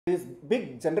This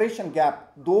big generation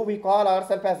gap, though we call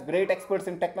ourselves as great experts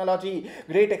in technology,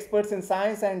 great experts in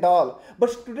science and all,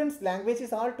 but students language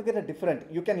is altogether different.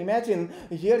 You can imagine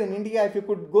here in India, if you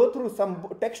could go through some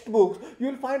textbooks,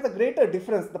 you will find the greater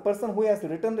difference. The person who has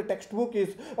written the textbook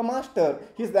is a master,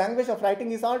 his language of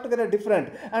writing is altogether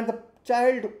different, and the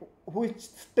child who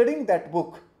is studying that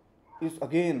book is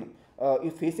again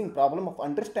is facing problem of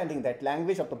understanding that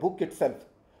language of the book itself.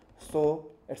 So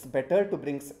it's better to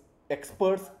bring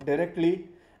experts directly,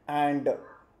 and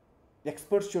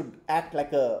experts should act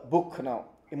like a book now,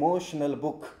 emotional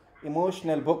book,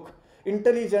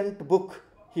 intelligent book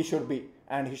he should be,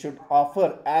 and he should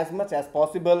offer as much as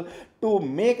possible to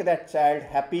make that child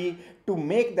happy, to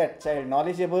make that child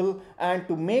knowledgeable, and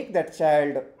to make that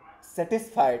child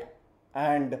satisfied.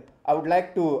 And I would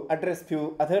like to address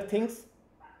few other things.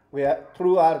 We are,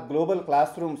 through our global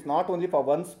classrooms, not only for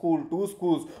one school, two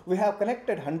schools, we have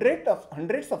connected hundreds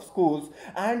of schools,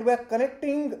 and we are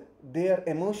connecting their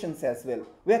emotions as well.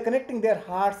 We are connecting their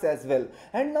hearts as well,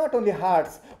 and not only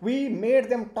hearts, we made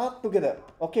them talk together.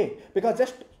 Okay, because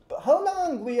just how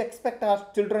long we expect our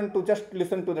children to just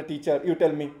listen to the teacher? You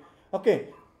tell me.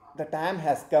 Okay, the time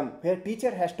has come where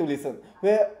teacher has to listen,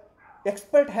 where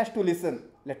expert has to listen.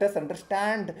 Let us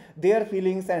understand their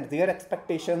feelings and their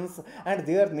expectations and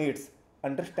their needs.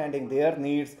 Understanding their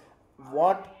needs,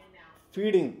 what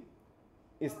feeding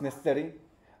is necessary.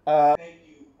 Thank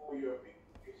you for your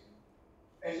presentation.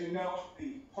 As you know,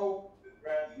 the Pope is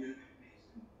the United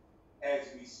Nations as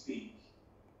we speak.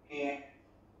 And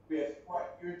with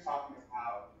what you're talking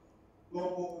about,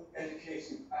 global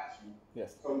education classroom.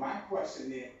 Yes. So my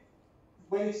question is, to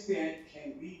what extent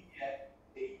can we get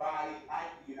a body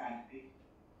like the United Nations?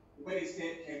 To what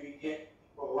extent can we get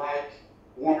people like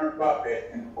Warren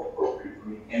Buffett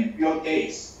and Bill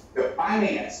Gates to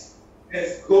finance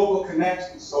this global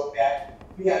connection so that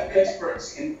we have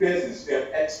experts in business, we have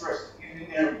experts in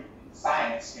engineering, in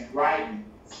science, in writing,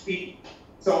 speaking.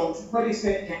 So to what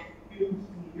extent can we use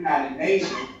the United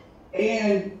Nations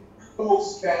and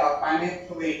those that are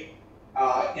financially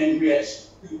enriched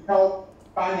to help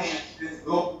finance this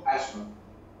global classroom?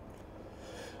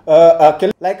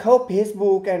 Like how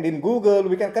Facebook and in Google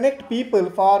we can connect people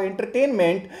for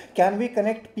entertainment, can we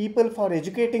connect people for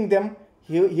educating them?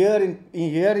 Here in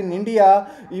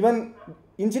India, even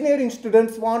engineering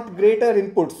students want greater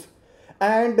inputs,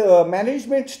 and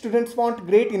management students want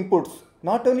great inputs.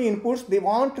 Not only inputs, they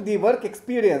want the work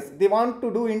experience, they want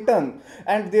to do intern,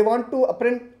 and they want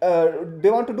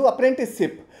to do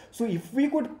apprenticeship. So if we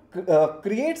could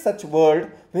create such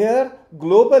world where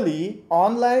globally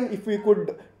online, if we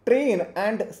could train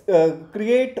and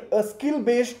create a skill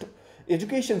based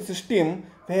education system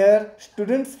where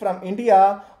students from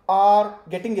India are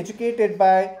getting educated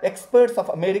by experts of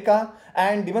America,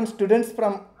 and even students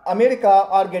from America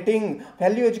are getting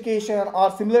value education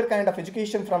or similar kind of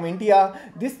education from India.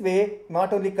 This way,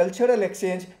 not only cultural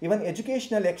exchange, even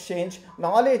educational exchange,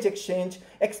 knowledge exchange,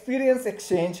 experience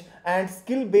exchange, and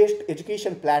skill-based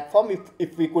education platform,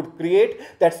 if we could create,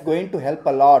 that's going to help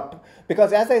a lot.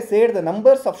 Because as I said, the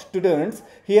numbers of students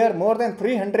here, more than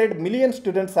 300 million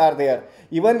students are there.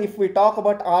 Even if we talk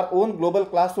about our own global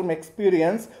classroom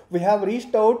experience, we have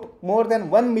reached out more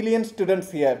than 1 million students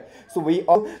here. So we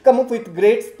all come up with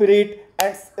great spirit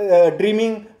and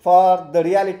dreaming for the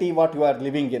reality what you are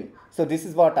living in. So this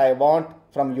is what I want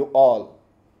from you all.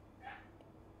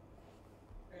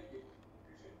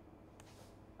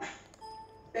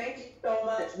 Thank you so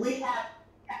much. We have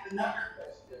another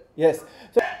question. Yes.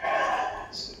 So,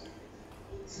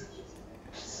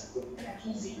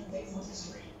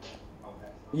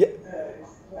 yeah.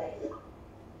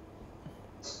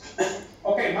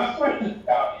 Okay, my question is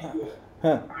about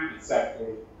the private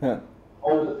sector.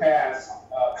 Over the past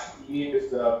years,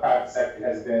 the private sector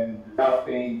has been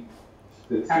developing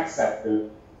the tech sector.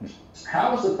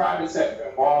 How is the private sector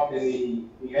involved in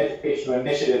the educational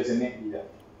initiatives in India?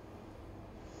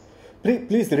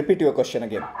 Please repeat your question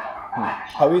again.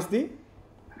 How is the?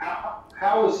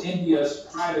 How is India's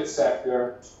private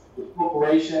sector, the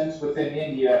corporations within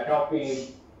India,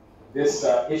 helping this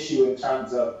issue in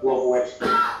terms of global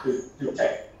education through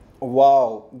tech?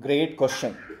 Wow, great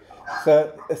question.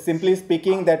 So, simply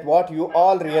speaking, that what you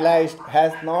all realized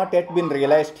has not yet been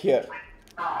realized here.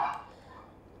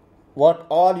 What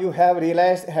all you have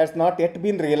realized has not yet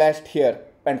been realized here.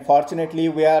 And fortunately,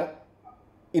 we are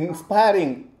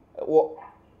inspiring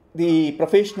the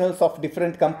professionals of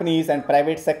different companies and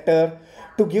private sector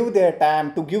to give their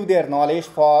time, to give their knowledge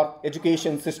for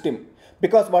education system.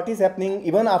 Because what is happening,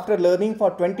 even after learning for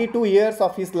 22 years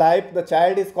of his life, the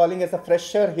child is calling as a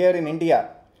fresher here in India.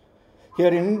 Here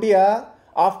in India,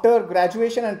 After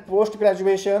graduation and post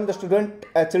graduation, the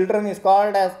children is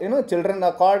called as, children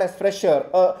are called as fresher.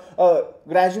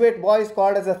 Graduate boy is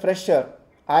called as a fresher.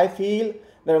 I feel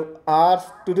that our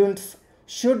students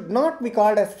should not be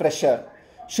called as fresher,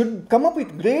 should come up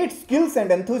with great skills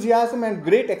and enthusiasm and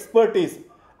great expertise.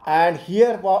 And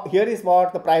here is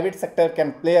what the private sector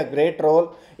can play a great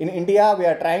role. In India, we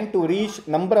are trying to reach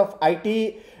number of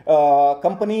IT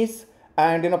companies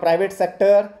and private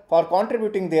sector for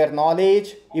contributing their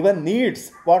knowledge, even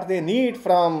needs, what they need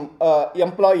from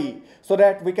employee, so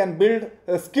that we can build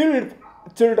skilled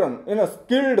children,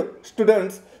 skilled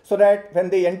students, so that when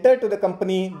they enter to the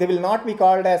company, they will not be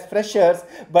called as freshers,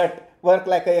 but work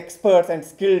like experts and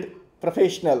skilled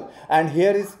professional. And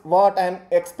here is what I am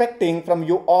expecting from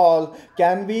you all: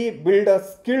 can we build a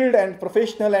skilled and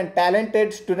professional and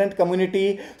talented student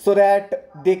community, so that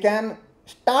they can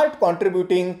start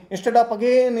contributing, instead of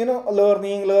again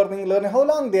learning. How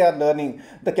long they are learning?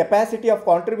 The capacity of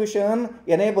contribution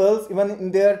enables even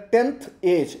in their 10th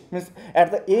age, means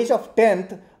at the age of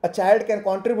 10th a child can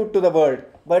contribute to the world.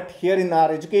 But here in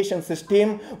our education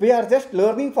system, we are just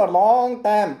learning for long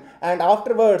time, and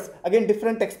afterwards again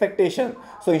different expectation.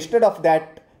 So instead of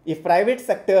that, if private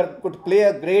sector could play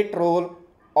a great role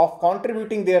of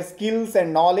contributing their skills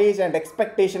and knowledge and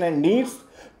expectation and needs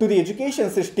to the education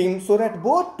system, so that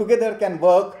both together can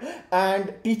work,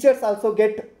 and teachers also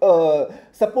get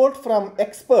support from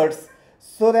experts,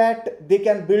 so that they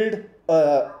can build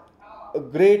a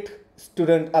great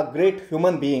student, a great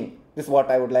human being. This is what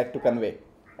I would like to convey.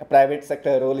 A private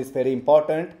sector role is very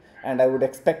important, and I would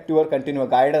expect your continual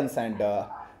guidance and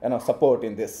support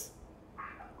in this.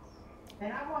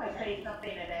 And I want to say something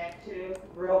to that too,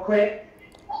 real quick.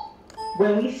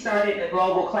 When we started the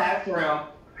global classroom,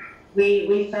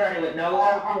 we started with no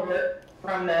support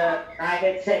from the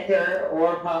private sector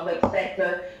or public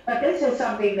sector, but this is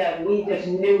something that we just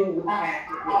knew we had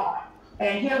to do.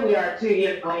 And here we are 2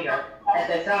 years later at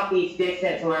the Southeast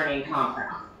Distance Learning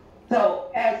Conference.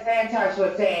 So as Santosh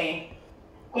was saying,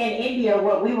 in India,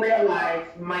 what we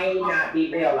realized may not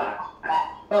be realized,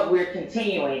 but we're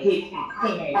continuing. He's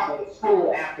continuing with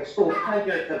school after school,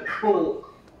 hundreds of schools,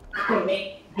 to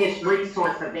make this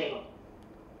resource available.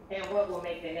 And what will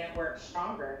make the network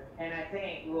stronger, and I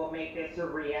think will make this a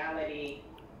reality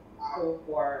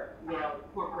for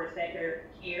corporate sector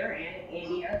here and in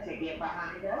India to get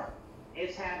behind us,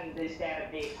 is having this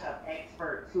database of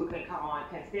experts who can come on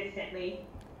consistently,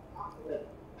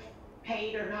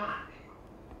 paid or not,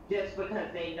 just because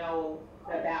they know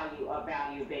the value of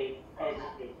value-based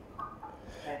education.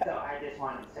 And so I just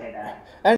wanted to say that. And